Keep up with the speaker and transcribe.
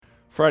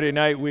Friday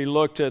night we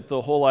looked at the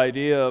whole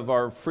idea of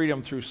our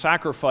freedom through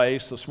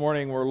sacrifice. This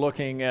morning we're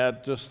looking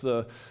at just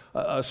a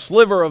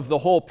sliver of the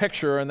whole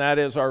picture, and that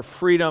is our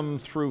freedom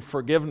through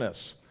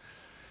forgiveness.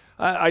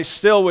 I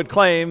still would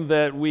claim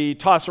that we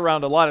toss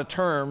around a lot of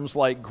terms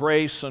like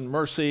grace and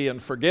mercy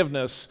and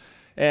forgiveness,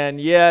 and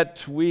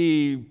yet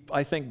we,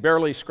 I think,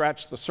 barely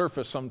scratch the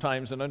surface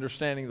sometimes in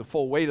understanding the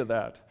full weight of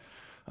that.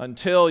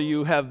 Until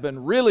you have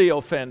been really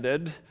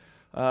offended,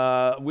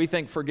 we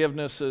think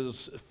forgiveness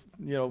is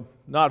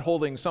not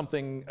holding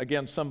something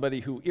against somebody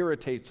who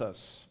irritates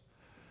us.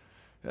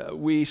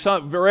 We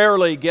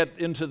rarely get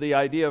into the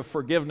idea of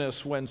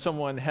forgiveness when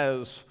someone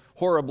has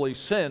horribly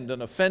sinned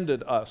and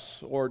offended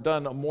us or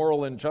done a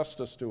moral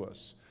injustice to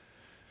us.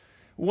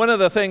 One of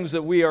the things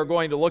that we are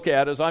going to look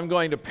at is I'm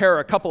going to pair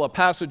a couple of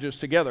passages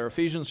together,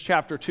 Ephesians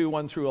chapter 2,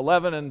 1 through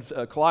 11,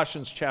 and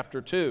Colossians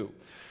chapter 2.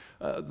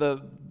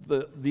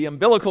 The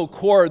umbilical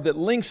cord that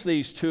links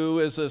these two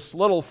is this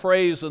little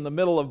phrase in the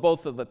middle of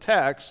both of the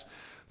texts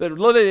that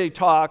literally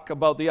talk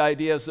about the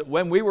ideas that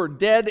when we were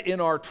dead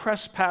in our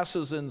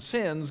trespasses and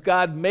sins,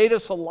 God made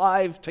us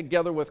alive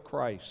together with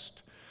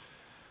Christ.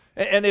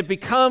 And it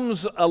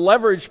becomes a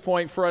leverage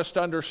point for us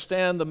to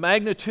understand the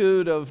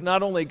magnitude of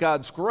not only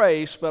God's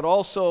grace, but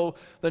also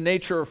the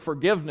nature of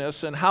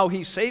forgiveness and how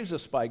He saves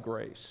us by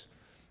grace.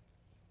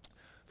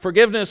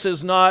 Forgiveness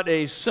is not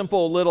a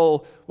simple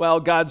little,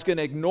 God's going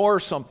to ignore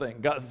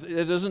something.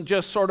 It isn't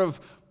just sort of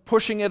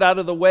pushing it out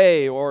of the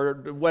way or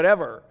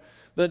whatever.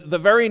 The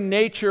very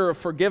nature of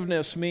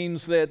forgiveness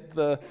means that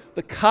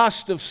the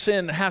cost of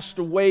sin has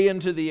to weigh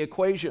into the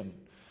equation.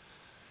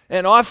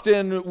 And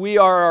often we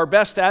are our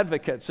best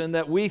advocates in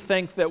that we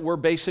think that we're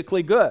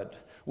basically good.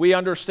 We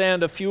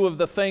understand a few of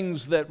the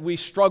things that we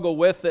struggle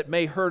with that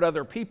may hurt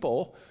other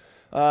people.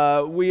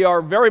 We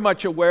are very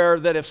much aware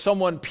that if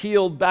someone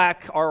peeled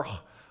back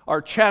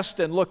our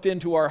chest and looked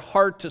into our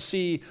heart to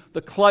see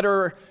the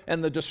clutter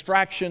and the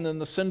distraction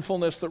and the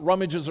sinfulness that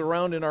rummages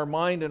around in our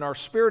mind and our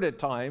spirit at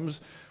times,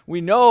 we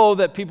know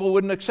that people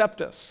wouldn't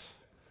accept us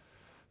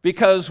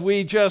because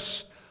we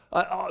just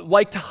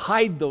like to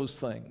hide those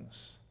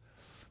things.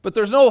 But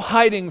there's no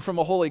hiding from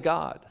a holy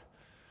God.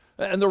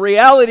 And the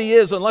reality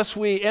is, unless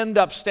we end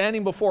up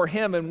standing before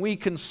Him and we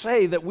can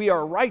say that we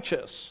are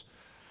righteous,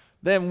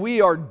 then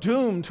we are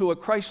doomed to a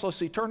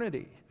Christless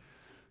eternity.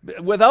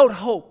 Without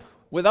hope,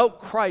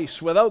 without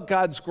Christ, without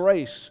God's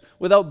grace,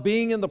 without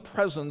being in the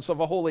presence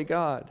of a holy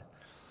God.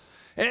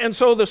 And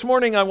so this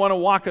morning I want to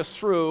walk us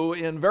through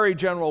in very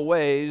general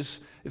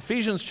ways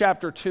Ephesians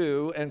chapter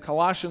 2 and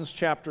Colossians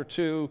chapter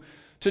 2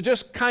 to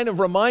just kind of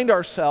remind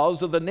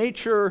ourselves of the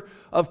nature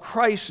of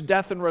Christ's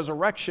death and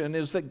resurrection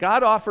is that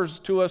God offers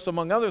to us,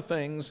 among other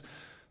things,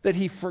 that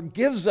He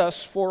forgives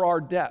us for our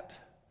debt.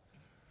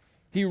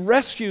 He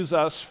rescues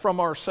us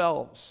from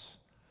ourselves.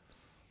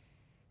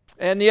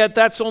 And yet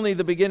that's only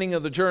the beginning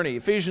of the journey.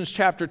 Ephesians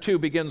chapter 2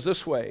 begins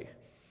this way.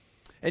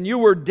 And you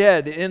were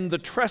dead in the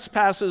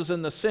trespasses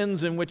and the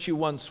sins in which you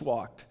once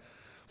walked,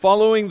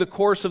 following the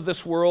course of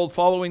this world,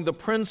 following the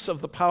prince of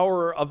the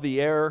power of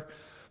the air,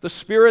 the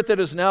spirit that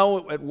is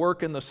now at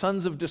work in the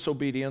sons of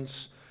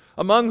disobedience,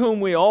 among whom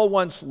we all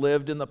once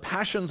lived in the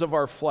passions of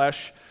our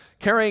flesh,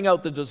 carrying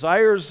out the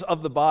desires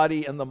of the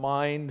body and the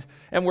mind,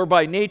 and were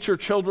by nature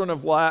children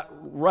of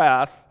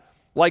wrath,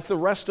 like the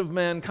rest of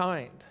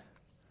mankind.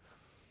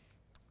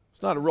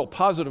 It's not a real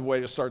positive way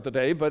to start the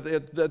day,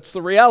 but that's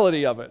the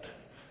reality of it.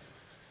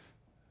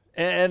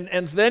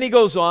 And then he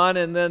goes on,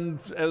 and then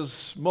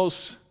as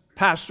most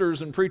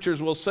pastors and preachers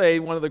will say,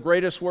 one of the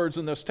greatest words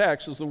in this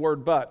text is the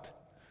word but.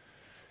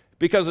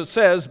 Because it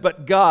says,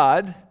 but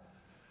God,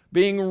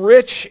 being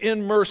rich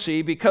in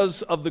mercy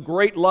because of the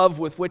great love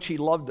with which He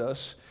loved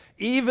us,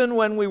 even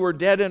when we were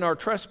dead in our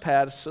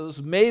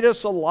trespasses, made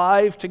us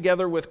alive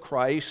together with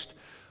Christ.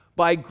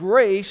 By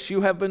grace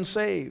you have been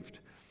saved,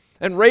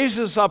 and raised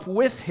us up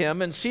with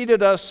Him and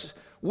seated us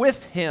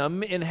with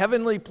Him in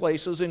heavenly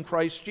places in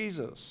Christ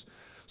Jesus,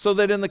 so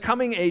that in the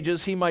coming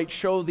ages He might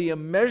show the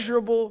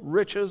immeasurable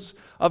riches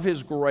of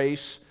His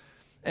grace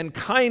and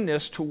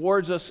kindness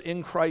towards us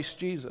in Christ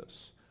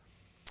Jesus.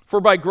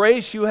 For by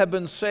grace you have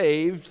been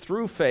saved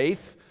through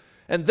faith,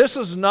 and this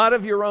is not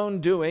of your own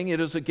doing, it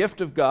is a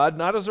gift of God,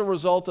 not as a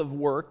result of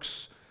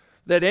works,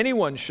 that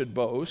anyone should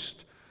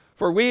boast.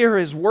 For we are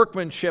His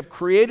workmanship,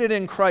 created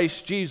in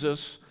Christ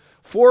Jesus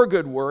for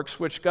good works,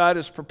 which God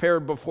has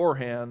prepared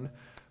beforehand,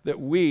 that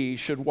we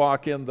should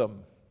walk in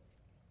them.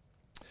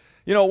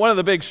 You know, one of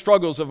the big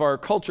struggles of our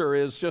culture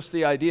is just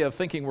the idea of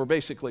thinking we're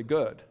basically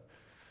good.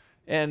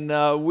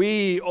 And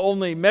we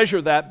only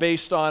measure that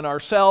based on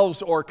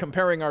ourselves or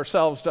comparing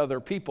ourselves to other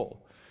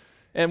people.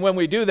 And when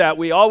we do that,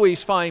 we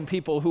always find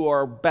people who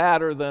are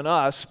badder than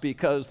us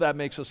because that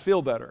makes us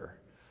feel better.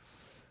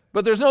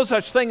 But there's no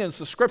such thing as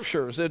the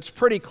Scriptures. It's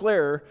pretty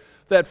clear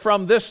that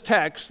from this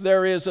text,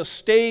 there is a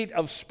state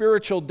of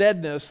spiritual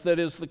deadness that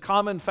is the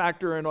common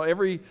factor in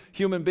every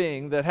human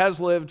being that has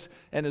lived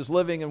and is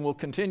living and will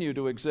continue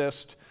to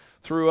exist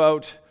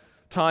throughout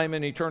time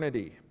and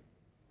eternity.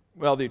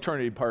 Well, the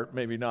eternity part,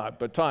 maybe not,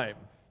 but time.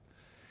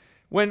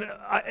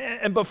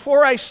 And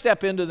before I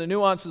step into the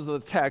nuances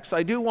of the text,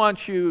 I do want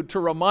to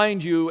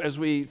remind you, as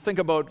we think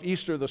about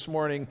Easter this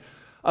morning,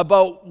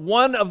 about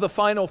one of the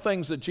final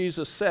things that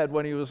Jesus said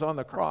when he was on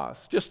the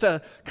cross, just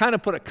to kind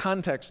of put a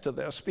context to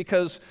this,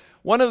 because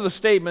one of the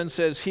statements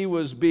as he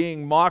was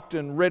being mocked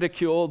and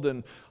ridiculed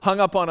and hung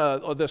up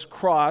on this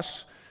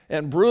cross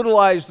and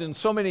brutalized in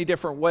so many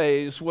different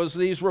ways was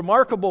these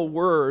remarkable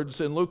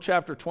words in Luke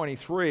chapter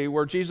 23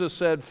 where Jesus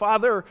said,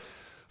 "Father,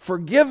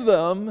 forgive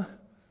them.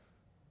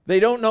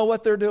 They don't know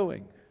what they're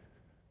doing."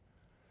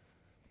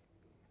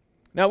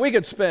 Now, we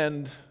could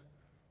spend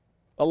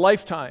a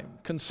lifetime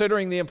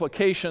considering the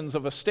implications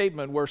of a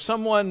statement where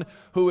someone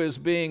who is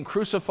being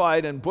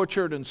crucified and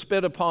butchered and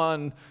spit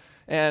upon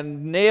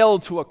and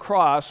nailed to a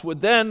cross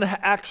would then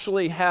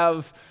actually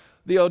have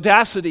the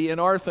audacity in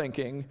our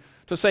thinking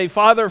to say,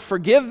 "Father,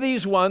 forgive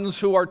these ones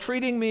who are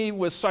treating me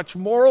with such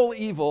moral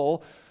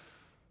evil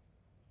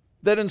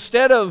that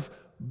instead of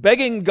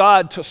begging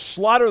God to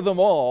slaughter them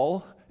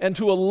all and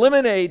to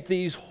eliminate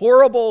these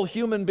horrible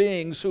human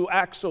beings who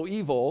act so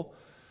evil,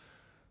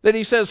 that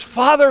he says,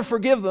 Father,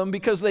 forgive them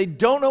because they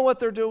don't know what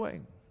they're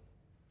doing."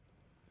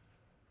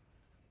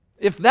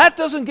 If that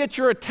doesn't get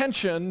your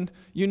attention,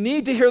 you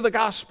need to hear the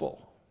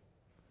gospel.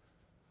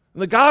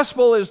 And the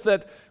gospel is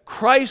that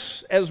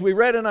Christ, as we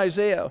read in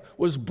Isaiah,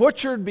 was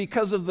butchered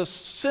because of the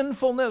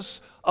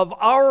sinfulness of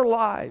our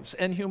lives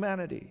and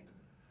humanity.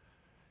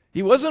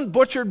 He wasn't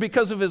butchered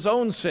because of his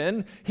own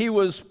sin. He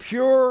was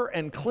pure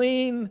and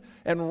clean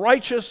and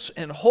righteous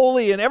and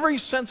holy in every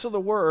sense of the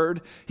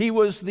word. He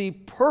was the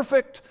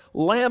perfect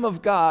Lamb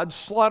of God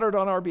slaughtered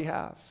on our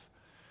behalf.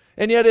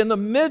 And yet in the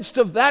midst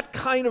of that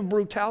kind of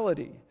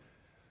brutality,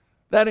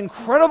 that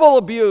incredible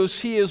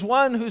abuse, he is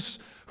one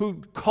who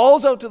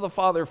calls out to the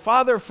Father,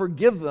 "Father,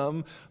 forgive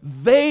them.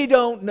 They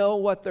don't know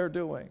what they're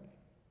doing."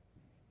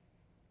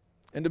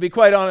 And to be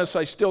quite honest,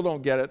 I still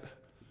don't get it.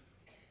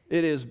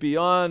 It is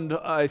beyond,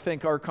 I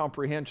think, our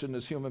comprehension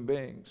as human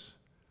beings.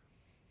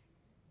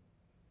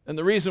 And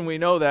the reason we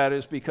know that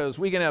is because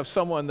we can have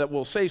someone that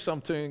will say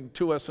something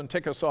to us and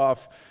tick us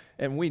off,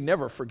 and we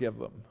never forgive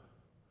them.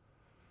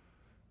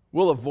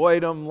 We'll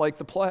avoid them like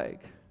the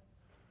plague.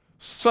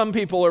 Some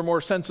people are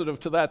more sensitive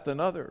to that than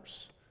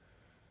others.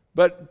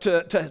 But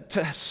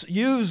to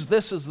use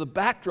this as the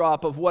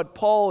backdrop of what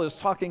Paul is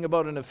talking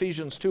about in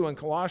Ephesians 2 and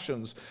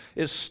Colossians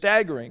is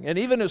staggering. And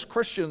even as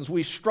Christians,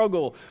 we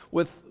struggle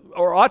with,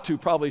 or ought to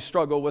probably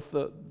struggle with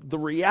the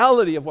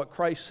reality of what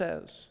Christ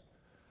says.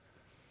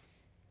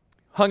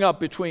 Hung up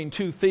between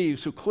two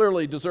thieves who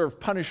clearly deserve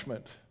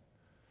punishment,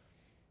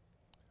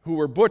 who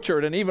were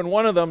butchered, and even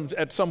one of them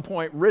at some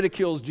point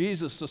ridicules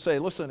Jesus to say,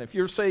 "Listen, if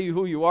you say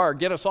who you are,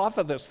 get us off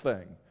of this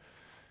thing."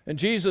 And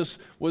Jesus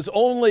was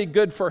only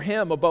good for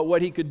him about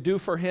what he could do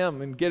for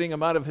him in getting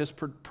him out of his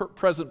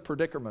present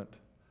predicament.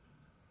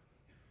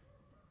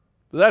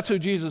 But that's who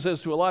Jesus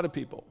is to a lot of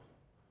people.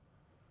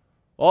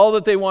 All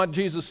that they want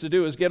Jesus to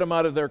do is get them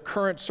out of their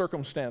current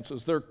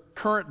circumstances, their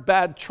current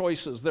bad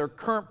choices, their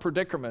current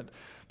predicament.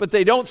 But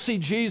they don't see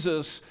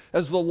Jesus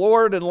as the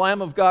Lord and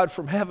Lamb of God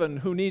from heaven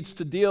who needs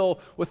to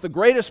deal with the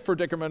greatest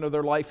predicament of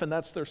their life, and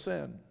that's their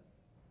sin.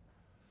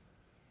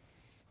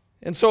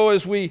 And so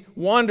as we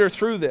wander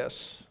through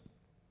this,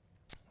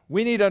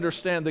 we need to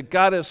understand that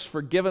God has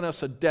forgiven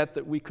us a debt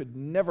that we could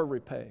never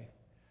repay.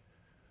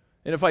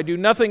 And if I do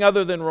nothing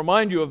other than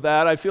remind you of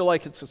that, I feel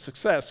like it's a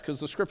success because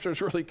the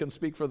scriptures really can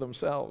speak for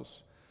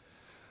themselves.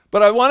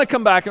 But I want to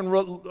come back and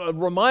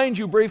remind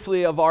you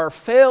briefly of our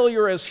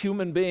failure as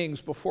human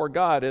beings before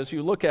God as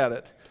you look at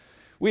it.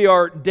 We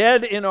are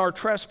dead in our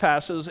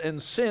trespasses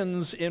and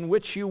sins in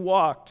which you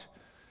walked.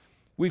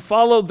 We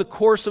followed the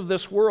course of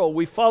this world.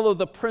 We followed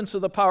the prince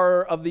of the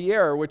power of the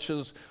air, which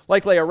is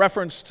likely a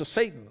reference to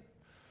Satan,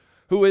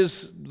 who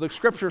is, the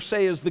scriptures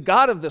say, is the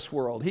god of this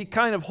world. He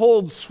kind of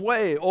holds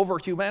sway over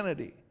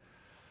humanity.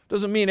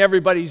 Doesn't mean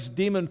everybody's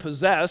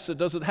demon-possessed. It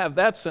doesn't have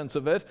that sense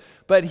of it.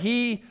 But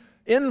he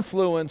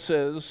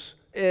influences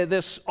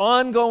this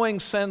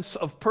ongoing sense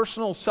of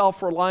personal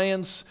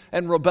self-reliance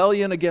and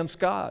rebellion against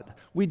God.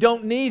 We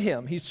don't need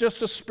him. He's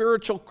just a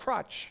spiritual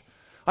crutch.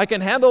 I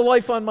can handle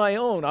life on my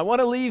own. I want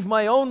to leave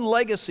my own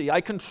legacy. I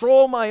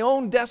control my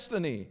own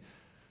destiny.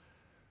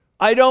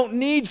 I don't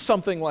need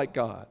something like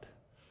God.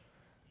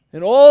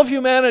 And all of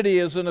humanity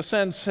is, in a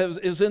sense,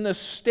 is in this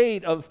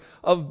state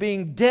of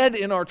being dead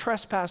in our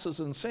trespasses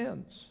and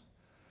sins.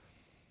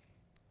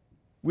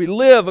 We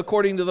live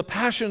according to the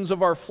passions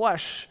of our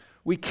flesh.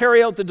 We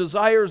carry out the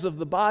desires of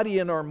the body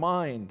and our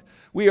mind.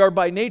 We are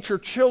by nature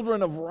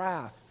children of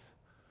wrath.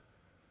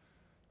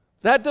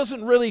 That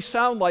doesn't really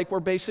sound like we're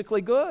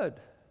basically good.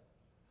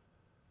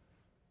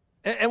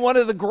 And one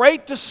of the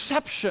great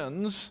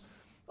deceptions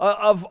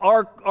of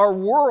our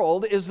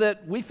world is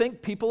that we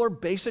think people are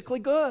basically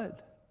good.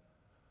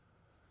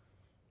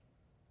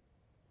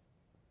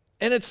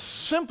 And it's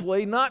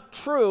simply not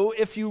true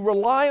if you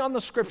rely on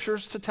the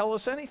scriptures to tell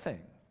us anything.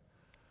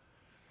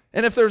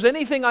 And if there's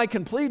anything I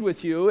can plead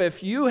with you,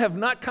 if you have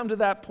not come to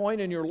that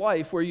point in your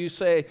life where you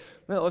say,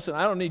 "No, listen,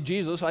 I don't need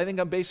Jesus, I think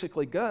I'm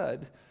basically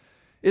good,"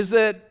 is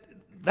that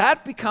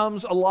that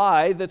becomes a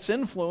lie that's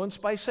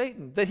influenced by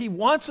Satan, that he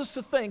wants us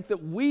to think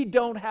that we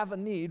don't have a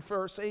need for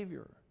our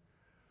Savior.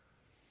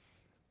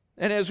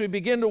 And as we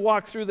begin to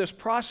walk through this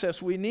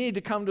process, we need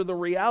to come to the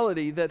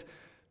reality that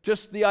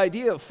just the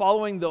idea of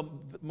following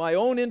my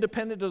own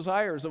independent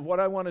desires of what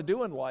I want to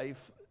do in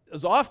life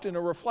is often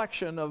a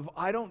reflection of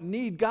I don't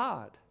need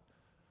God.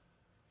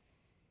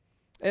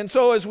 And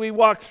so as we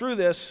walk through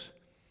this,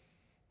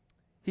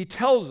 he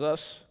tells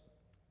us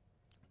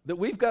that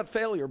we've got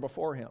failure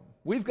before him.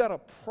 We've got a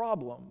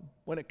problem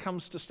when it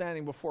comes to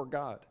standing before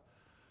God.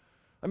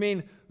 I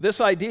mean,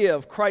 this idea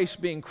of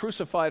Christ being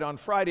crucified on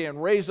Friday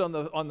and raised on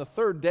the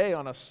third day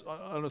on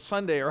a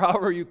Sunday, or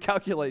however you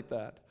calculate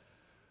that,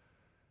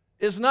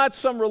 is not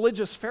some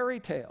religious fairy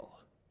tale.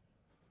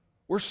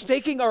 We're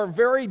staking our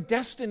very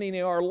destiny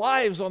in our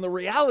lives on the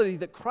reality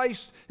that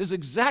Christ is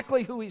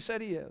exactly who he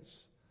said he is.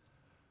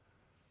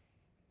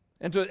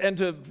 And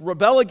to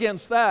rebel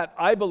against that,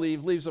 I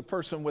believe, leaves a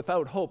person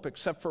without hope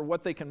except for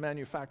what they can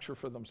manufacture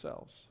for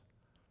themselves.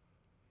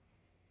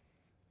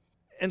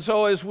 And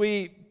so as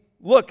we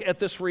look at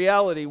this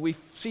reality, we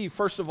see,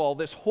 first of all,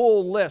 this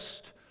whole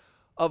list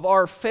of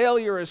our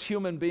failure as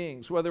human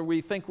beings, whether we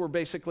think we're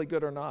basically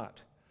good or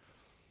not.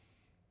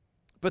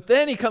 But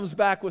then he comes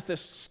back with this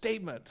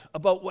statement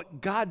about what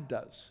God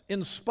does.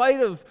 In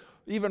spite of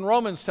even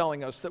Romans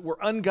telling us that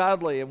we're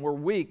ungodly and we're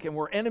weak and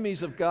we're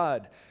enemies of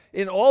God,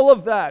 in all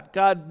of that,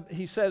 God,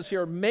 he says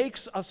here,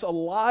 makes us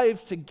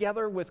alive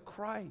together with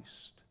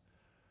Christ.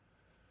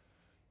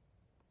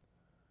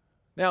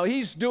 Now,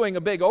 he's doing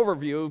a big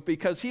overview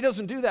because he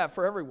doesn't do that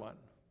for everyone.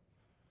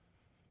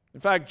 In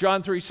fact,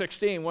 John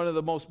 3:16, one of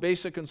the most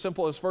basic and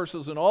simplest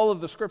verses in all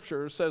of the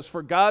scriptures, says,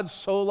 "For God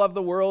so loved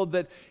the world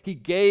that he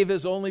gave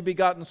his only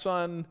begotten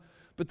Son,"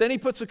 but then he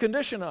puts a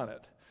condition on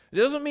it. It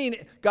doesn't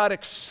mean God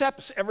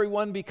accepts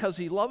everyone because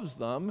he loves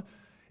them.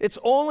 It's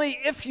only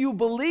if you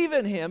believe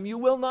in him, you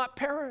will not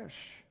perish.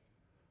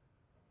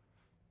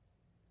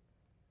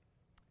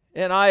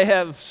 And I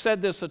have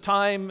said this a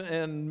time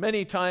and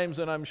many times,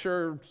 and I'm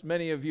sure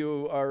many of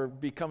you are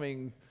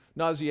becoming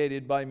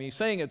nauseated by me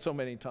saying it so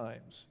many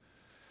times.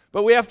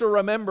 But we have to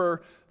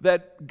remember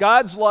that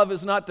God's love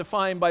is not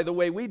defined by the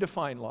way we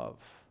define love.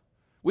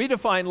 We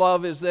define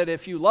love as that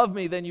if you love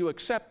me, then you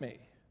accept me.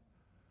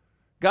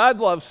 God's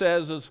love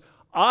says is,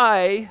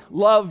 I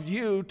loved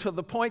you to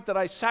the point that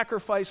I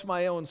sacrificed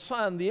my own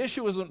son. The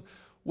issue isn't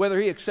whether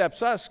he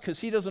accepts us, because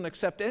he doesn't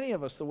accept any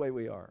of us the way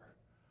we are.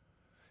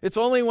 It's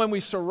only when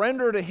we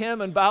surrender to him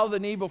and bow the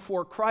knee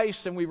before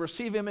Christ and we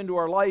receive him into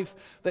our life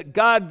that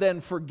God then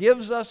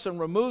forgives us and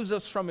removes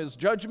us from his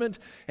judgment,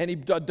 and he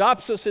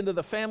adopts us into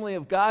the family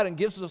of God and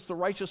gives us the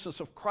righteousness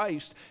of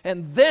Christ,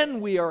 and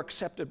then we are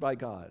accepted by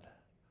God.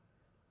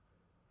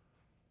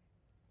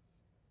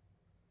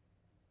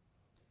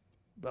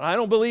 But I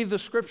don't believe the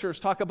scriptures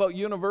talk about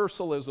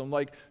universalism,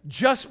 like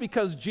just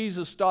because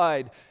Jesus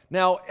died,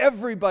 now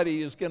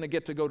everybody is going to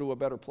get to go to a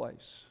better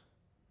place.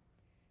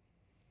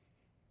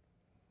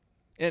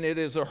 And it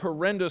is a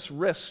horrendous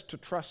risk to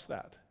trust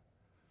that.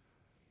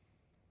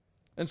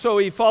 And so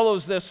he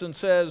follows this and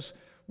says,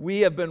 we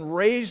have been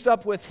raised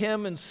up with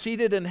him and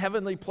seated in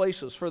heavenly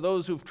places for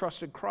those who've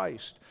trusted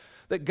Christ,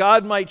 that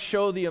God might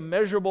show the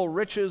immeasurable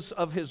riches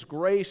of his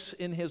grace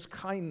in his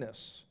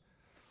kindness.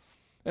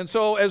 And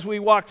so as we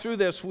walk through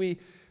this,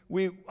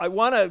 I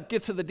want to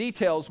get to the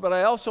details, but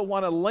I also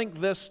want to link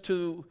this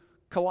to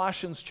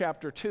Colossians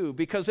chapter 2,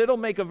 because it'll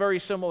make a very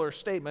similar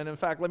statement. In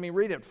fact, let me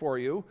read it for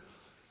you.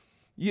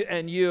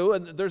 And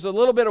there's a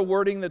little bit of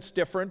wording that's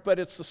different, but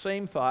it's the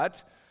same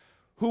thought.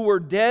 Who were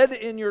dead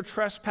in your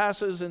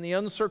trespasses and the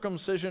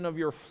uncircumcision of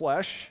your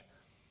flesh,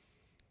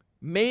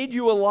 made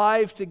you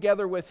alive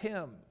together with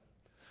him.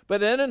 But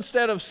then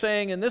instead of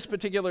saying in this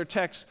particular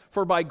text,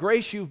 for by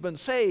grace you've been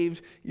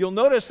saved, you'll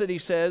notice that he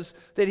says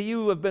that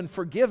you have been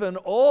forgiven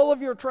all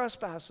of your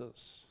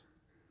trespasses.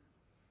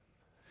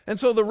 And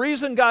so the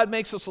reason God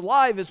makes us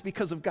alive is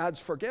because of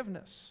God's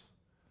forgiveness.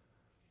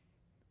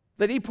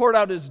 That he poured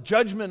out his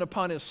judgment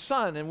upon his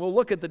son, and we'll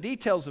look at the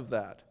details of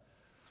that.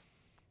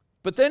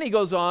 But then he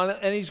goes on,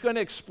 and he's going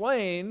to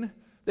explain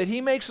that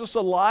he makes us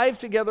alive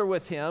together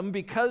with him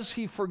because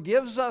he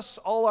forgives us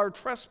all our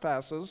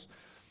trespasses.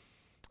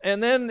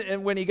 And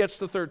then when he gets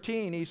to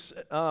 13,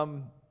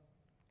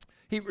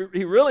 he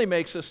really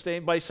makes a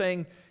statement by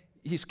saying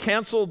he's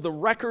canceled the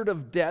record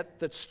of debt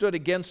that stood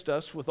against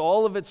us with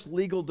all of its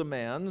legal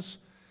demands.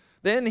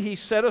 Then he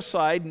set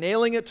aside,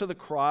 nailing it to the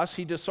cross,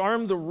 he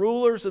disarmed the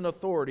rulers and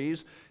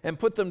authorities and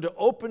put them to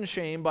open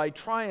shame by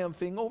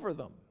triumphing over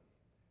them.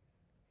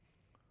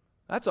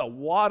 That's a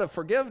wad of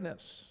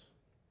forgiveness.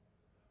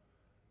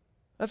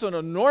 That's an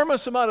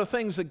enormous amount of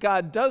things that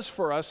God does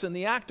for us in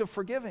the act of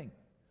forgiving.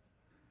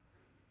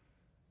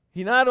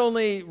 He not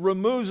only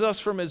removes us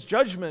from his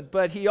judgment,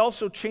 but he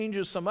also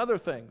changes some other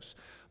things.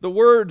 The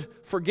word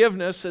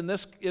forgiveness, and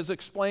this is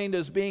explained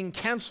as being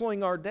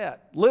canceling our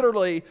debt.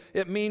 Literally,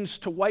 it means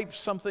to wipe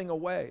something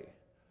away.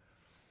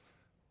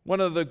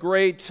 One of the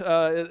great,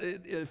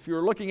 if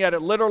you're looking at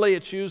it literally,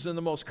 it's used in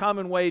the most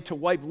common way to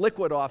wipe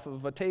liquid off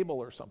of a table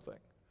or something.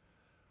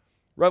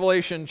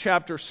 Revelation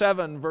chapter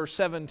 7, verse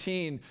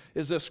 17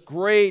 is this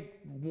great,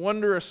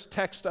 wondrous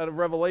text out of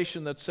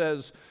Revelation that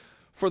says,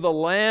 "For the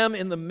Lamb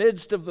in the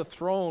midst of the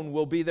throne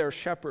will be their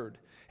shepherd,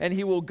 and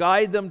he will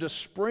guide them to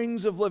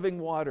springs of living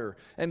water,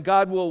 and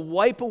God will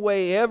wipe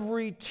away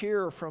every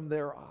tear from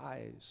their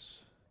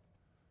eyes."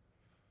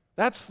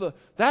 That's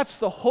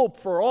the hope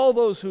for all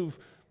those who've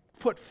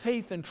put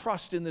faith and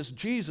trust in this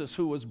Jesus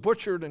who was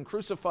butchered and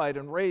crucified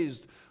and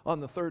raised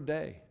on the third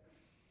day.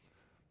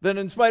 Then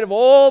in spite of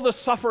all the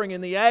suffering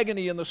and the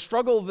agony and the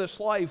struggle of this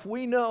life,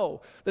 we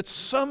know that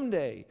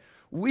someday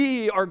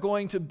we are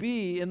going to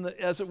be in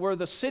as it were,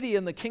 the city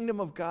in the kingdom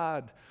of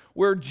God,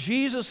 where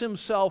Jesus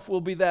himself will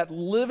be that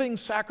living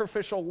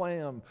sacrificial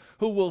lamb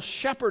who will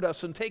shepherd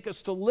us and take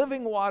us to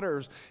living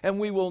waters, and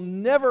we will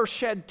never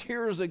shed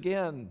tears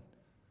again.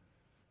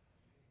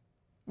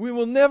 We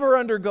will never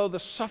undergo the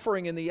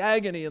suffering and the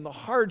agony and the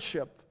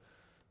hardship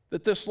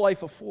that this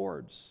life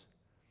affords.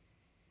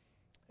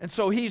 And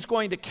so he's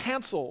going to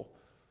cancel,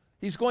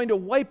 he's going to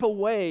wipe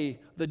away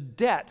the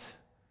debt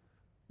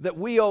that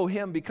we owe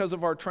him because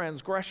of our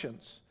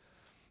transgressions.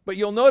 But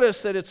you'll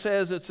notice that it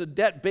says it's a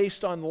debt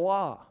based on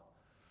law.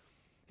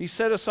 He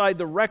set aside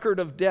the record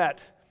of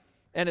debt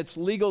and its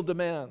legal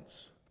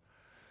demands.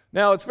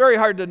 Now, it's very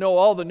hard to know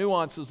all the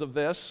nuances of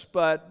this,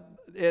 but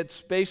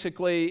it's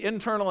basically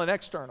internal and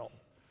external.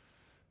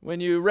 When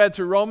you read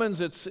through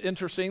Romans, it's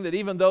interesting that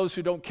even those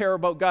who don't care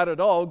about God at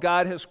all,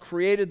 God has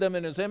created them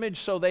in his image,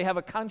 so they have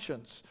a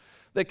conscience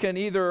that can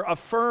either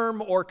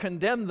affirm or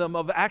condemn them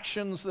of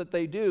actions that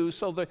they do,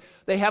 so that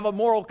they have a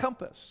moral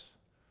compass.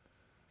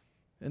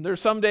 And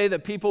there's someday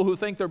that people who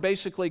think they're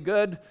basically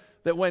good,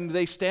 that when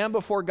they stand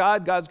before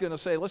God, God's going to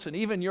say, listen,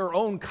 even your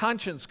own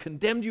conscience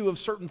condemned you of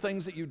certain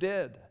things that you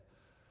did.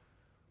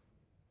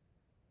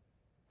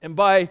 And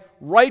by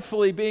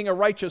rightfully being a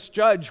righteous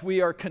judge,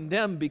 we are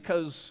condemned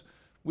because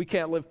we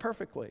can't live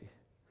perfectly.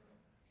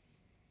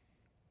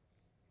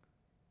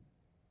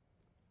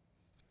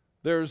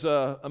 There's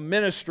a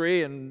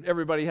ministry, and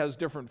everybody has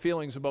different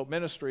feelings about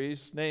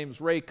ministries. His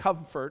name's Ray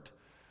Comfort.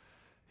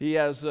 He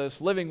has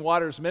this Living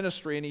Waters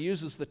ministry, and he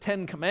uses the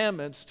 10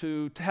 Commandments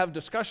to have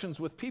discussions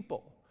with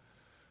people.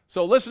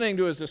 So listening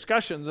to his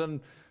discussions,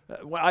 and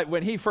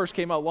when he first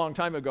came out a long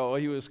time ago,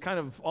 he was kind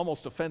of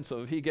almost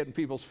offensive. He'd get in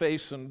people's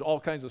face and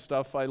all kinds of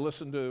stuff. I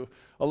listened to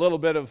a little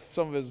bit of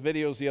some of his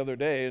videos the other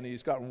day, and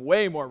he's gotten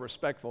way more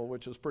respectful,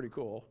 which is pretty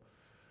cool.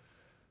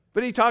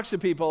 But he talks to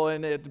people,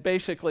 and it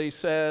basically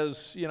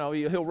says,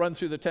 he'll run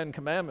through the 10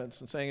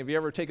 Commandments and saying, have you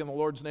ever taken the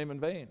Lord's name in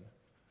vain?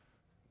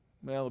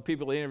 Well, the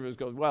people he interviews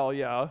goes, well,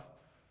 yeah.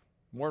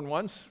 More than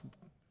once?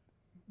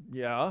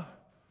 Yeah.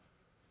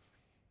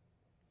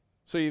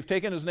 So you've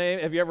taken his name.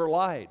 Have you ever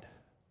lied?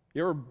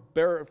 You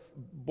ever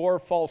bore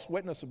false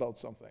witness about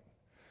something?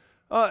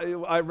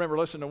 I remember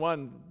listening to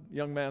one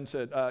young man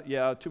said,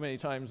 yeah, too many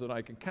times that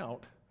I can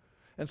count.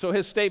 And so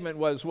his statement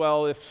was,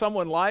 well, if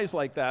someone lies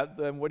like that,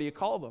 then what do you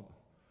call them?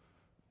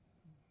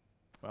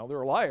 Well,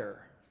 they're a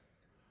liar.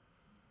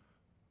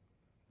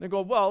 They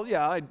go, well,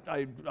 yeah,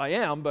 I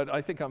am, but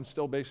I think I'm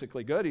still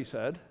basically good, he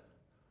said.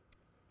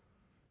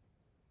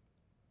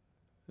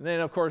 And then,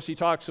 of course, he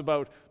talks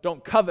about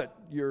don't covet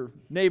your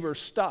neighbor's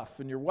stuff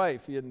and your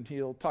wife. And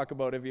he'll talk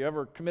about, have you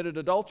ever committed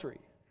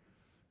adultery?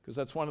 Because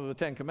that's one of the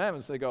 10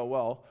 Commandments. They go,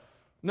 well,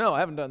 no, I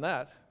haven't done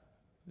that.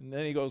 And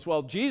then he goes,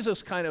 well,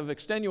 Jesus kind of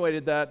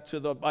extenuated that to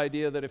the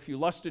idea that if you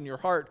lust in your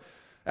heart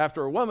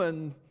after a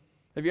woman,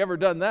 have you ever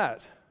done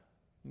that?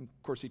 And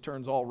of course, he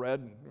turns all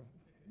red.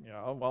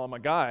 And, well, I'm a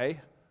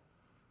guy.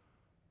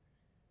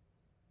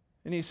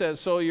 And he says,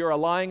 so you're a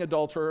lying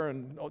adulterer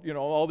and,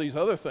 all these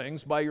other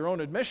things. By your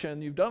own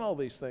admission, you've done all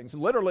these things.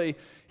 And literally,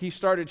 he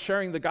started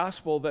sharing the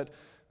gospel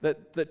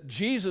that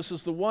Jesus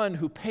is the one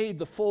who paid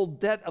the full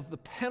debt of the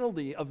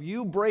penalty of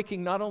you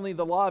breaking not only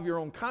the law of your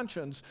own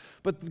conscience,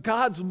 but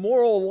God's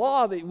moral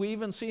law that we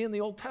even see in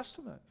the Old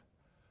Testament.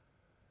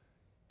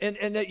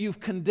 And that you've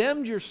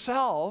condemned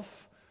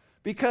yourself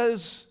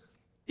because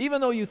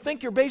even though you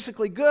think you're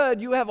basically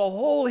good, you have a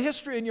whole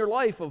history in your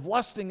life of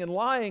lusting and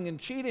lying and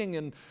cheating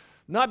and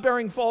not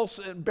bearing false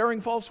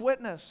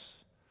witness,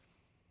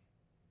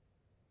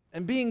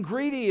 and being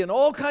greedy and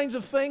all kinds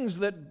of things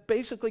that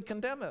basically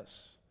condemn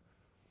us.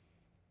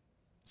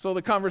 So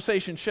the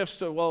conversation shifts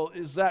to, well,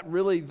 is that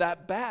really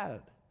that bad?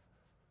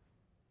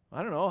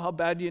 I don't know. How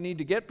bad do you need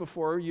to get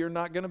before you're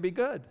not going to be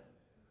good?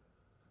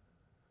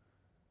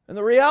 And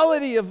the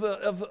reality of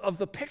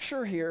the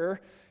picture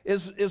here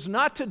is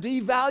not to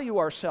devalue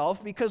ourselves,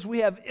 because we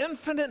have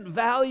infinite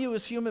value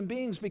as human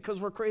beings because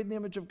we're created in the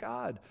image of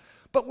God.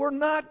 But we're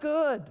not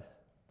good.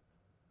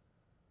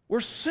 We're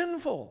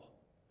sinful.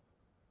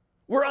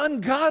 We're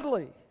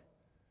ungodly.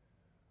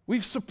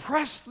 We've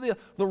suppressed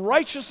the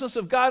righteousness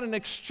of God and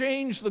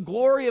exchanged the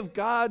glory of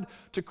God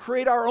to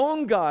create our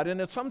own God,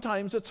 and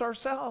sometimes it's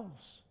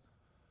ourselves.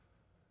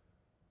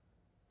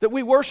 That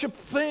we worship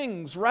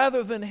things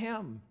rather than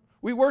Him.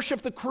 We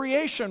worship the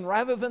creation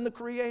rather than the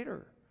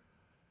Creator.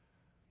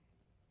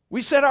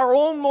 We set our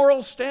own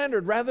moral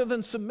standard rather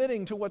than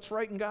submitting to what's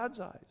right in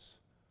God's eyes.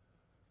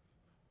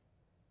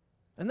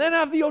 and then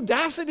have the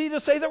audacity to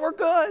say that we're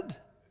good.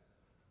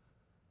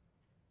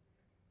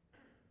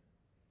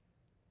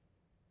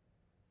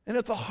 And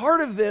at the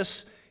heart of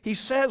this, he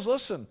says,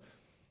 listen,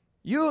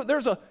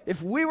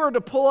 if we were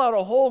to pull out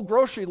a whole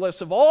grocery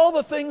list of all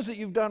the things that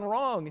you've done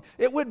wrong,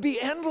 it would be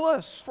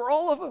endless for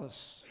all of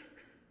us.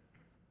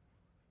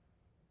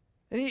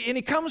 And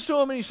he comes to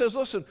him and he says,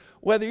 listen,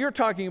 whether you're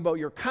talking about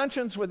your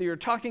conscience, whether you're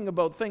talking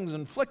about things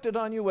inflicted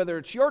on you, whether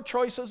it's your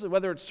choices,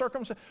 whether it's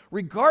circumstance,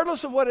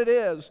 regardless of what it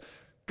is,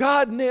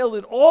 God nailed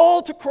it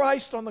all to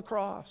Christ on the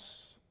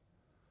cross.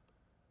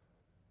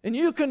 And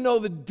you can know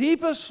the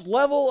deepest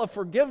level of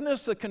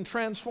forgiveness that can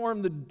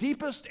transform the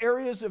deepest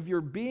areas of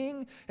your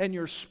being and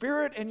your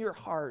spirit and your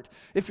heart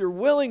if you're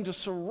willing to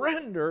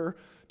surrender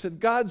to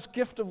God's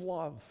gift of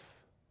love.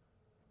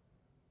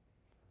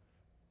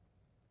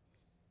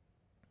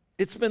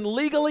 It's been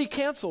legally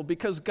canceled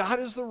because God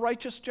is the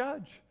righteous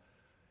judge.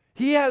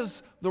 He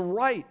has the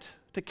right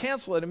to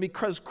cancel it. And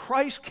because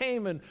Christ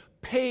came and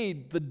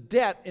paid the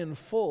debt in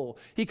full,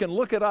 he can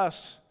look at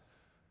us.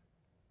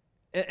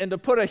 And to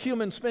put a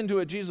human spin to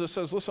it, Jesus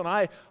says, listen,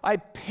 I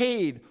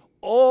paid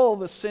all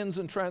the sins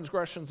and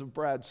transgressions of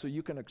Brad so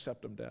you can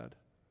accept him, Dad.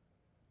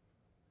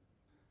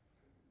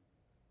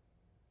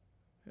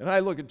 And I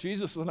look at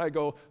Jesus and I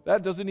go,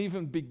 that doesn't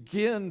even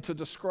begin to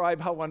describe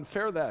how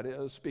unfair that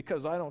is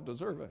because I don't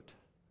deserve it.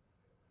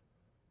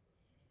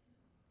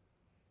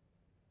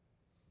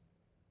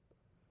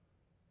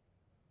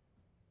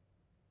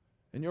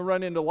 And you'll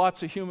run into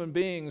lots of human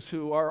beings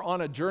who are on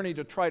a journey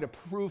to try to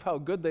prove how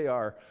good they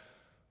are.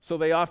 So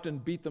they often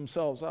beat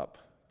themselves up.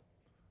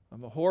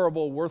 I'm a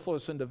horrible,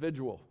 worthless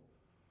individual.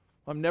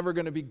 I'm never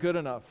going to be good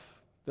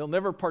enough. They'll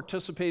never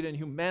participate in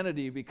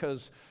humanity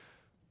because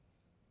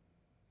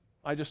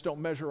I just don't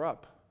measure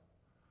up.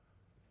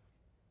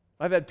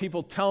 I've had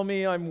people tell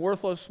me I'm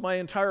worthless my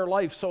entire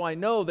life, so I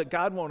know that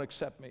God won't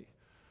accept me.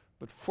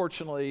 But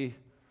fortunately,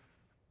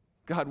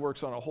 God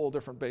works on a whole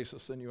different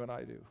basis than you and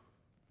I do.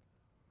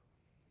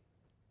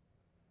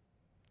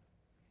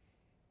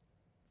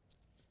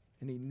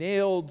 And he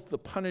nailed the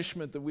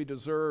punishment that we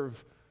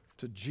deserve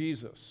to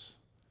Jesus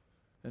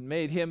and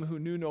made him who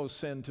knew no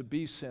sin to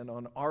be sin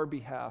on our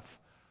behalf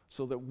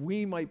so that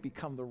we might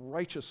become the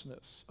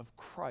righteousness of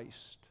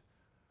Christ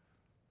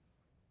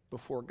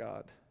before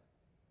God.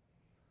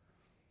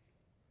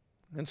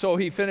 And so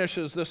he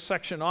finishes this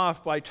section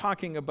off by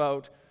talking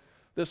about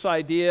this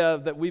idea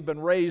that we've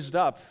been raised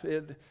up.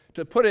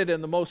 To put it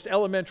in the most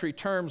elementary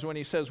terms, when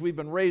he says we've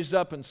been raised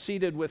up and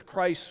seated with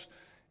Christ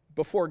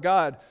before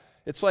God,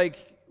 it's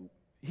like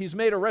he's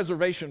made a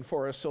reservation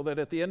for us so that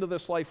at the end of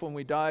this life when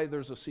we die,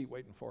 there's a seat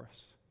waiting for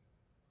us.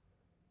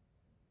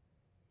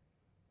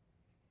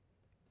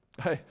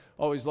 I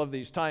always love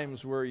these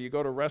times where you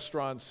go to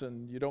restaurants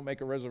and you don't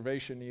make a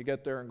reservation and you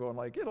get there and going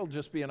like, it'll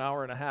just be an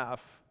hour and a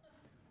half.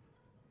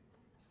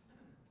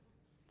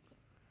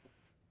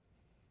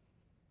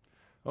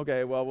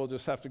 Okay, well, we'll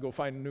just have to go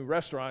find a new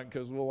restaurant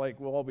because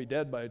we'll all be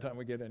dead by the time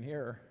we get in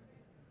here.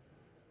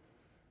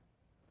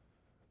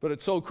 But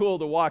it's so cool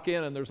to walk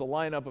in and there's a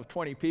lineup of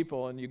 20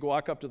 people and you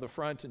walk up to the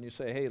front and you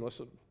say, hey,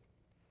 listen,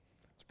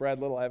 it's Brad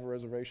Little, I have a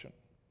reservation.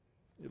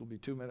 It'll be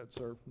 2 minutes,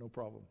 sir, no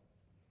problem.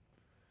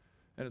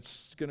 And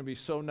it's going to be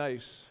so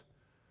nice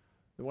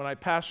that when I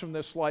pass from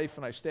this life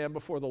and I stand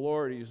before the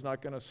Lord, he's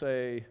not going to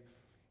say,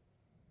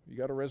 you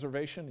got a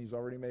reservation? He's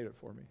already made it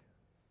for me.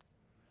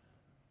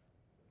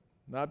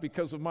 Not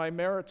because of my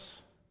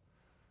merits,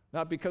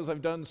 not because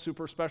I've done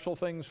super special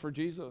things for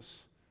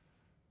Jesus,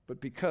 but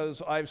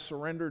because I've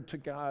surrendered to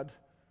God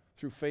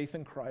through faith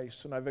in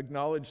Christ, and I've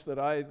acknowledged that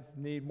I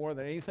need more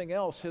than anything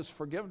else his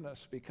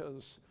forgiveness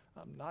because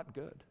I'm not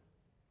good.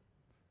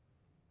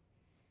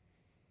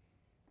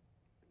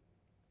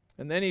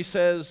 And then he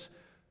says,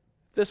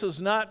 this is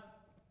not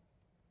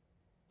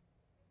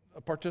a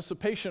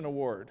participation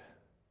award.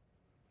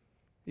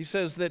 He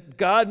says that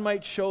God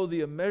might show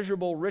the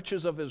immeasurable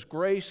riches of his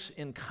grace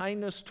in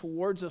kindness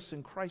towards us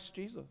in Christ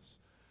Jesus.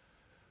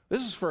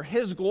 This is for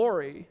his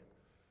glory,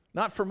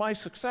 not for my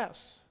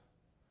success.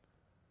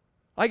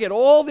 I get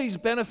all these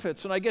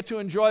benefits and I get to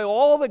enjoy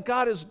all that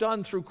God has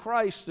done through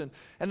Christ, and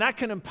that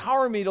can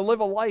empower me to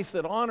live a life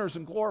that honors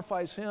and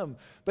glorifies him.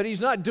 But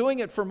he's not doing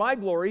it for my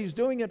glory, he's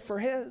doing it for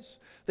his,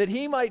 that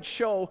he might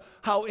show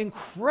how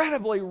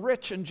incredibly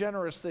rich and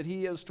generous that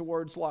he is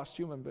towards lost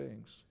human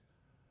beings.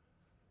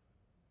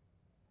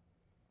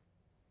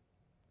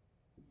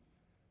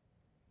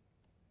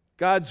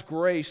 God's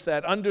grace,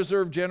 that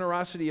undeserved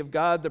generosity of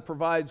God that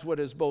provides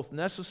what is both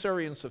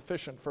necessary and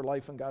sufficient for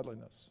life and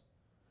godliness.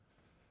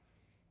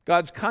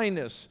 God's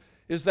kindness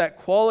is that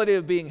quality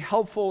of being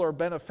helpful or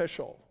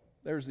beneficial.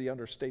 There's the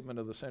understatement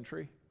of the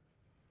century.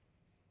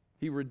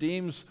 He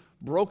redeems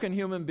broken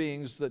human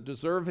beings that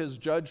deserve his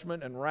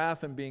judgment and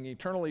wrath and being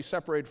eternally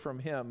separated from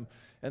him,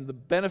 and the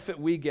benefit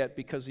we get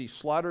because he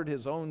slaughtered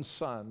his own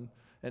son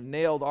and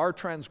nailed our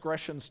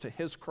transgressions to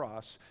his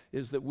cross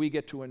is that we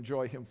get to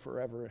enjoy him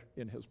forever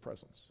in his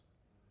presence.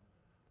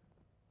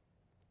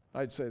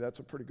 I'd say that's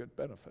a pretty good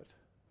benefit.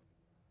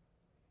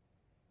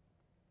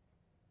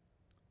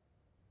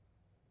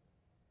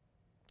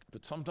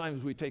 But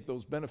sometimes we take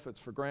those benefits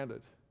for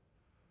granted.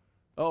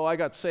 Oh, I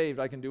got saved.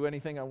 I can do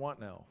anything I want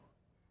now.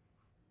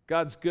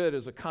 God's good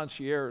as a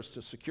concierge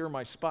to secure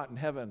my spot in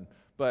heaven,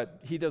 but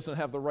he doesn't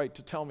have the right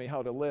to tell me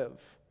how to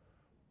live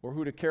or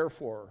who to care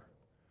for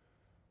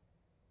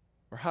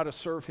or how to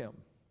serve him.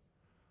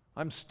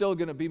 I'm still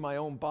going to be my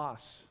own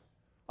boss.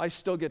 I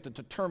still get to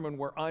determine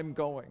where I'm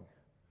going.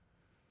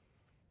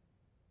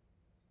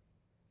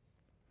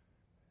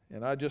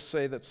 And I just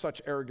say that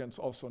such arrogance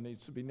also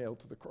needs to be nailed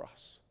to the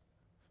cross.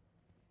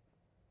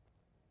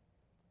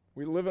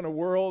 We live in a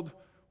world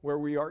where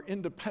we are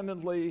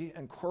independently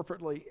and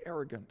corporately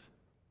arrogant.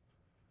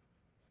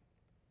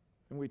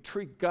 And we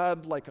treat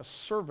God like a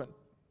servant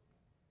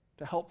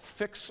to help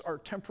fix our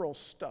temporal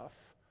stuff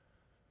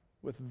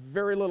with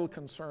very little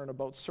concern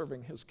about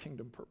serving his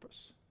kingdom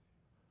purpose.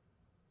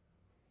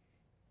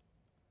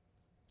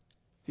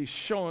 He's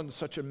shown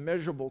such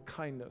immeasurable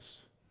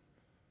kindness.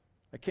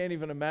 I can't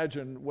even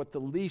imagine what the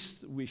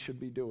least we should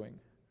be doing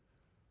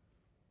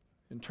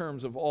in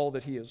terms of all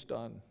that he has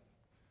done.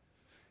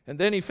 And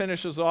then he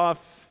finishes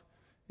off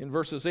in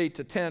verses 8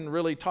 to 10,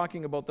 really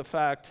talking about the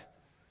fact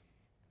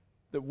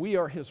that we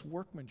are his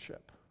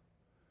workmanship.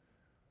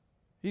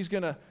 He's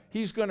going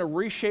to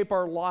reshape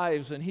our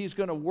lives, and he's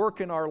going to work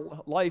in our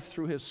life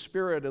through his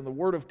Spirit and the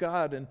Word of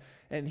God,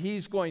 and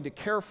he's going to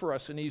care for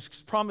us, and he's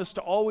promised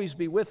to always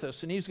be with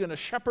us, and he's going to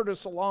shepherd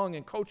us along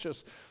and coach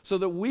us so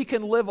that we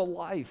can live a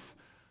life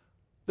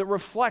that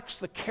reflects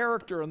the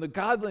character and the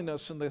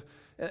godliness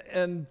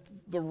and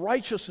the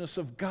righteousness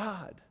of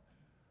God.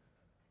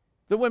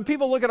 That when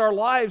people look at our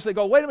lives, they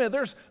go, wait a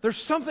minute, there's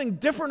something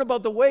different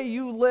about the way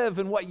you live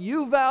and what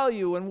you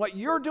value and what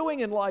you're doing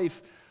in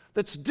life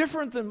that's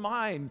different than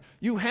mine.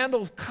 You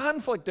handle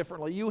conflict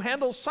differently. You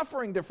handle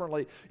suffering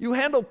differently. You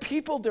handle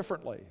people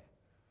differently.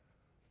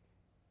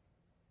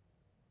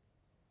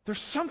 There's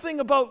something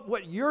about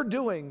what you're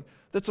doing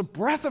that's a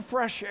breath of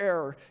fresh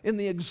air in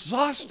the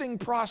exhausting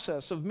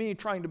process of me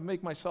trying to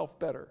make myself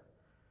better.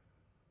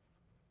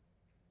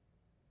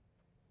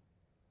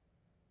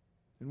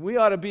 And we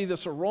ought to be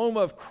this aroma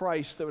of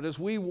Christ that as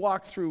we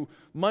walk through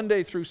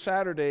Monday through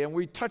Saturday and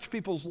we touch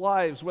people's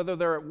lives, whether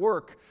they're at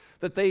work,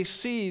 that they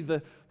see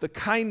the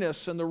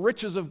kindness and the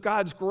riches of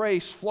God's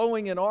grace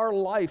flowing in our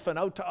life and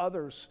out to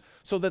others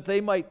so that they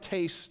might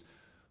taste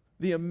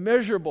the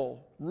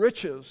immeasurable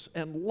riches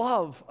and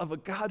love of a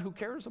God who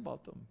cares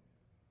about them.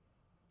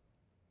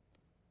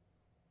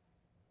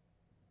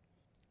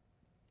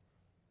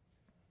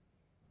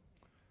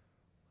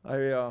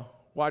 I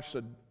watched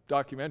a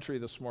documentary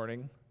this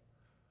morning.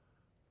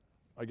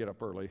 I get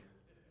up early.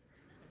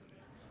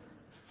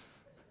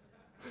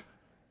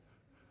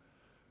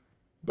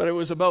 But it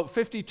was about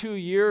 52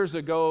 years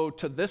ago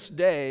to this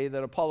day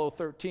that Apollo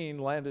 13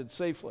 landed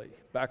safely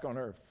back on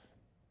Earth.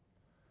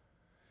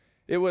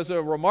 It was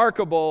a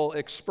remarkable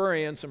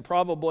experience and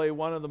probably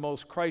one of the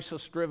most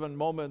crisis-driven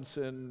moments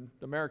in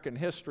American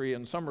history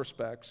in some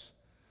respects.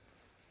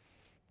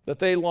 That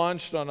they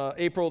launched on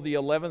April the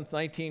 11th,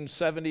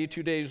 1970.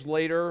 2 days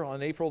later,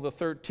 on April the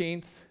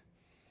 13th,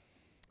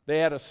 they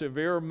had a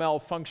severe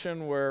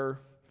malfunction where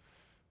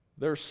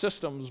their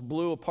systems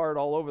blew apart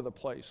all over the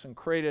place and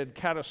created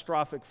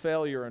catastrophic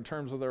failure in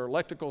terms of their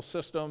electrical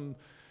system,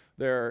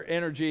 their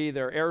energy,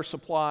 their air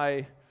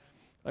supply.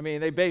 I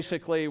mean, they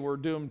basically were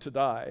doomed to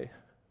die.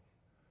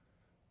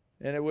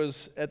 And it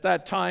was at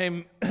that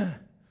time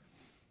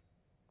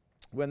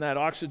when that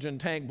oxygen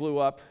tank blew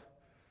up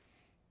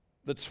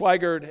that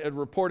Swigert had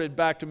reported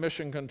back to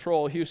Mission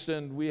Control,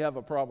 Houston, we have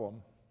a problem.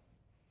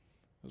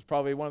 It was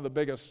probably one of the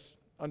biggest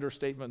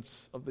understatements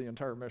of the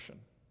entire mission.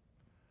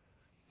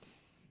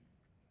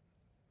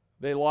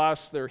 They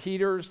lost their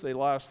heaters, they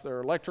lost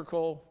their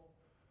electrical,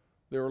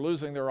 they were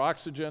losing their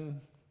oxygen,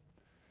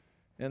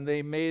 and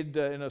they made,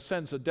 in a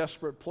sense, a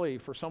desperate plea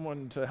for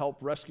someone to help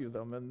rescue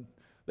them. And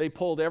they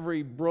pulled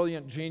every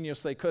brilliant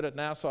genius they could at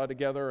NASA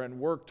together and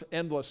worked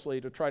endlessly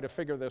to try to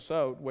figure this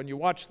out. When you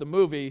watch the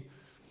movie,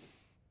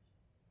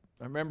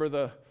 I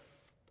remember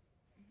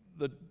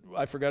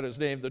I forgot his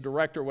name, the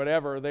director,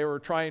 whatever, they were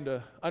trying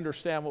to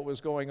understand what was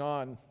going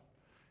on.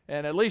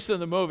 And at least in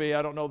the movie,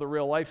 I don't know the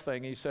real life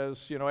thing, he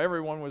says,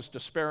 everyone was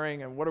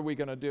despairing and what are we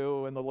going to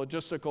do? And the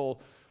logistical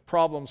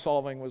problem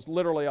solving was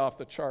literally off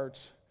the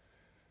charts.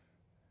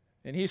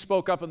 And he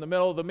spoke up in the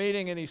middle of the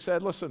meeting and he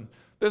said, listen,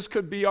 this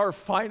could be our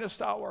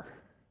finest hour.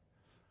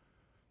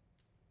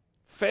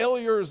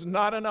 Failure is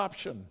not an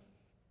option.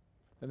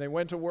 And they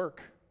went to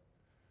work.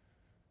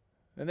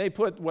 And they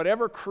put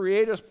whatever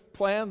creative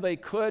plan they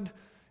could,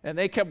 and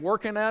they kept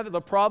working at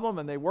the problem,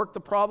 and they worked the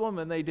problem,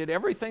 and they did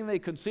everything they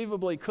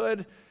conceivably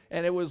could,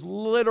 and it was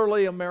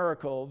literally a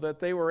miracle that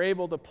they were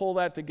able to pull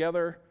that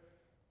together.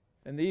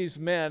 And these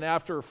men,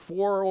 after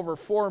over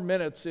 4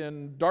 minutes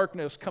in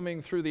darkness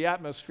coming through the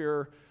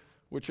atmosphere,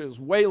 which is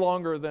way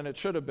longer than it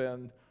should have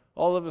been,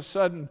 all of a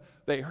sudden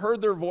they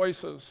heard their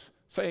voices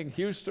saying,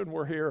 Houston,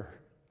 we're here.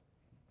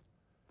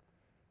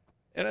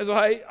 And as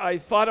I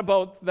thought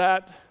about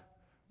that,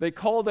 they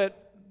called it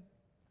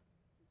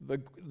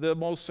the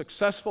most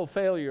successful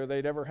failure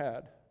they'd ever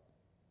had.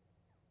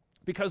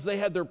 because they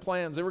had their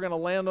plans. They were going to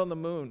land on the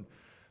moon.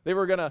 They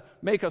were going to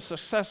make a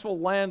successful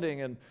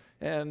landing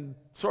and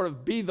sort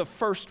of be the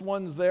first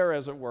ones there,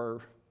 as it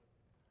were.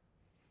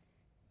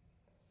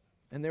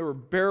 And they were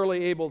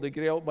barely able to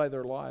get out by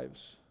their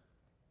lives.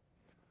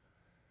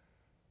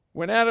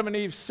 When Adam and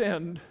Eve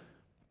sinned,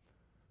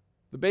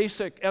 the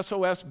basic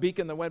SOS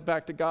beacon that went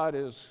back to God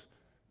is,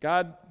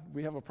 God,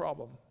 we have a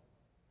problem.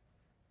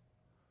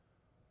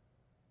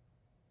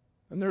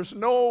 And there's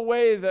no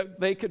way that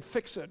they could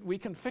fix it. We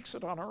can fix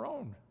it on our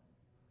own.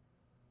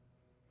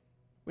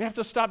 We have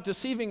to stop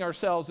deceiving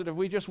ourselves that if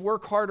we just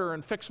work harder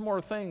and fix more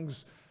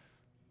things,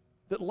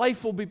 that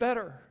life will be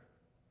better.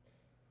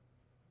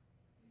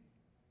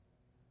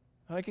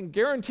 I can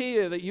guarantee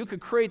you that you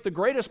could create the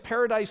greatest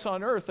paradise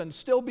on earth and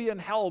still be in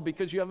hell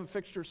because you haven't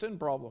fixed your sin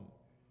problem.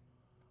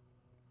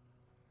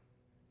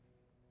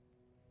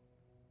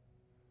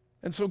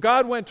 And so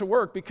God went to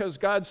work because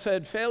God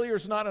said, failure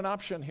is not an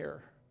option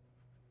here.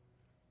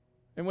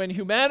 And when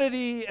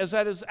humanity is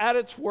at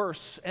its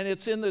worst, and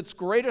it's in its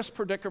greatest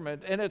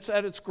predicament, and it's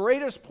at its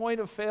greatest point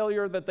of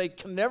failure that they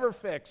can never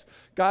fix,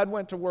 God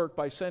went to work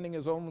by sending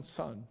his own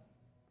Son.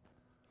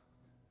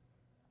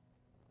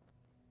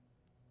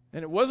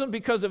 And it wasn't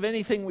because of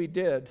anything we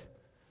did,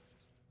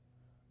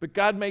 but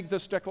God made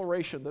this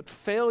declaration that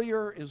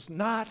failure is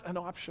not an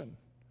option.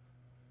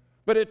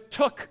 But it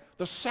took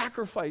the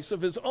sacrifice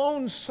of his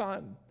own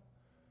Son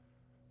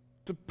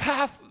to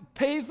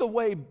pave the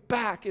way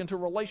back into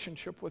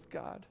relationship with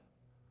God.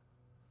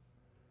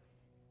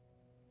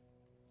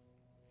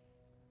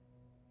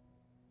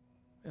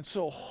 And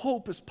so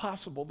hope is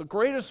possible. The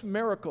greatest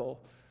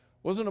miracle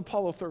wasn't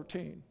Apollo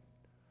 13.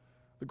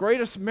 The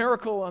greatest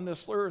miracle on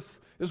this earth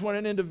is when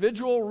an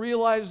individual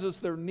realizes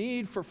their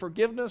need for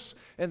forgiveness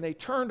and they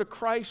turn to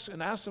Christ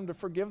and ask him to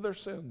forgive their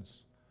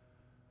sins.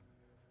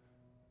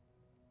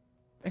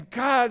 And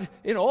God,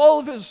 in all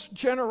of his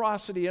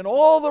generosity and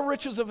all the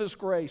riches of his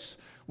grace,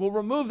 will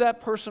remove that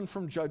person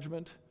from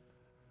judgment,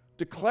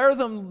 declare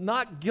them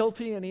not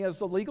guilty, and he has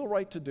the legal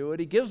right to do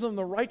it. He gives them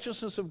the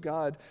righteousness of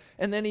God,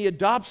 and then he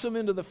adopts them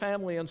into the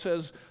family and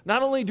says,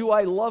 not only do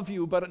I love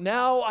you, but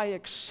now I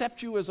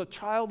accept you as a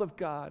child of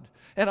God,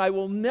 and I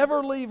will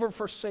never leave or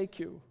forsake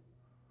you.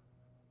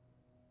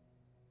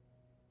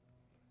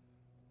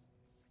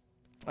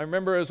 I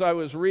remember as I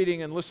was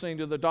reading and listening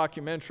to the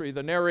documentary,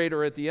 the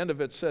narrator at the end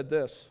of it said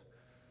this: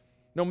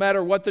 no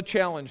matter what the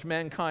challenge,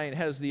 mankind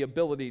has the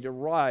ability to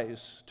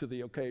rise to the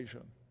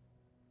occasion.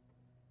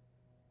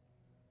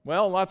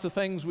 Well, lots of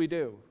things we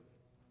do.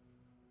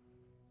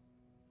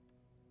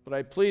 But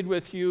I plead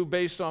with you,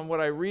 based on what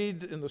I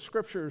read in the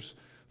scriptures,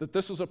 that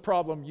this is a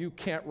problem you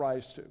can't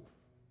rise to.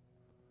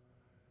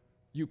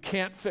 You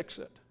can't fix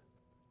it.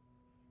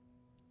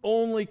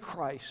 Only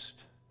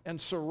Christ and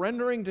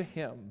surrendering to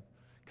him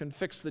can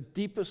fix the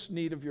deepest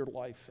need of your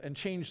life and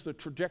change the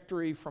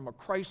trajectory from a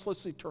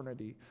Christless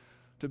eternity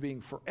to being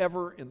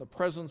forever in the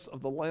presence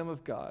of the Lamb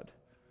of God,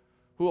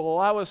 who will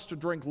allow us to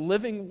drink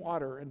living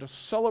water and to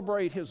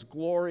celebrate his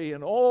glory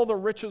and all the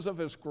riches of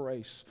his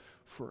grace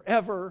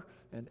forever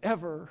and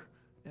ever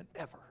and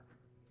ever.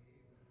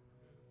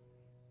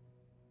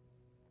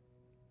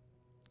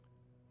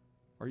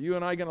 Are you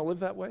and I going to live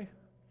that way?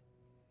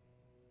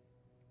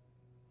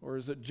 Or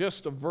is it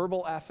just a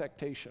verbal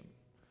affectation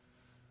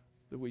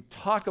that we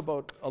talk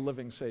about a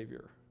living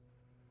Savior,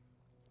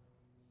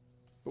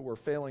 but we're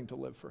failing to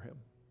live for him?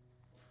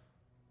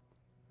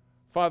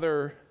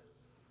 Father,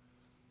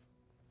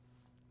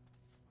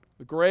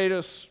 the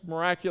greatest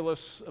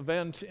miraculous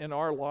event in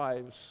our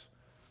lives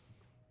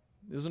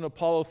isn't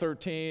Apollo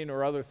 13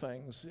 or other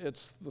things.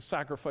 It's the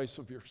sacrifice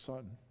of your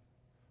Son,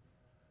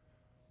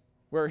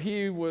 where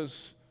he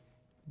was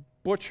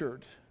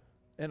butchered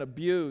and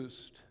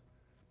abused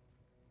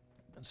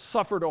and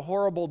suffered a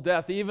horrible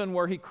death, even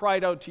where he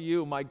cried out to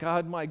you, my,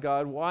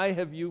 why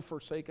have you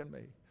forsaken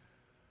me?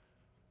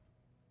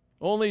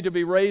 Only to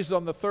be raised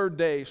on the third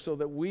day so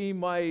that we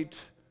might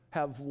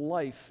have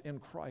life in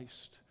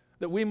Christ,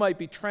 that we might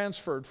be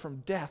transferred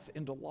from death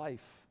into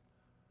life.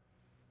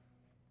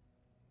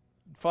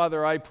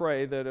 Father, I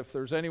pray that if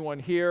there's anyone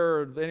here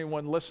or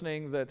anyone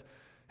listening that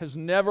has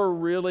never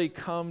really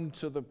come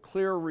to the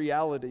clear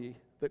reality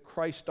that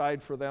Christ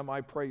died for them,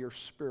 I pray your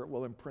Spirit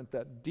will imprint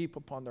that deep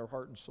upon their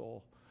heart and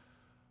soul,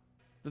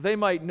 that they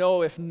might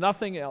know, if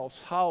nothing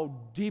else, how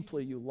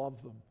deeply you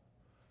love them.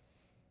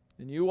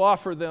 And you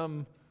offer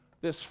them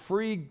this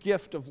free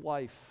gift of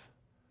life,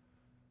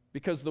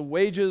 because the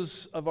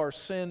wages of our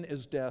sin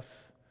is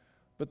death,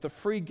 but the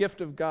free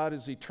gift of God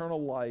is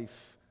eternal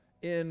life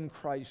in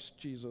Christ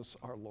Jesus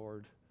our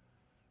Lord.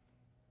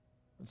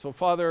 And so,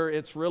 Father,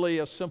 it's really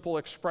a simple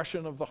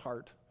expression of the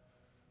heart.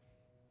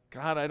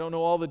 God, I don't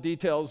know all the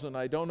details and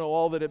I don't know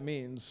all that it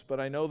means, but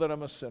I know that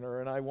I'm a sinner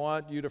and I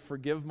want you to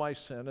forgive my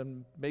sin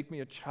and make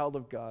me a child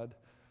of God.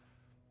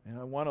 And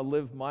I want to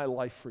live my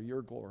life for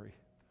your glory.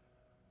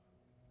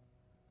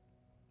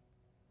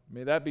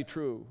 May that be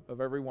true of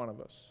every one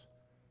of us.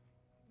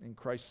 In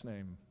Christ's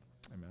name,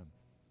 amen.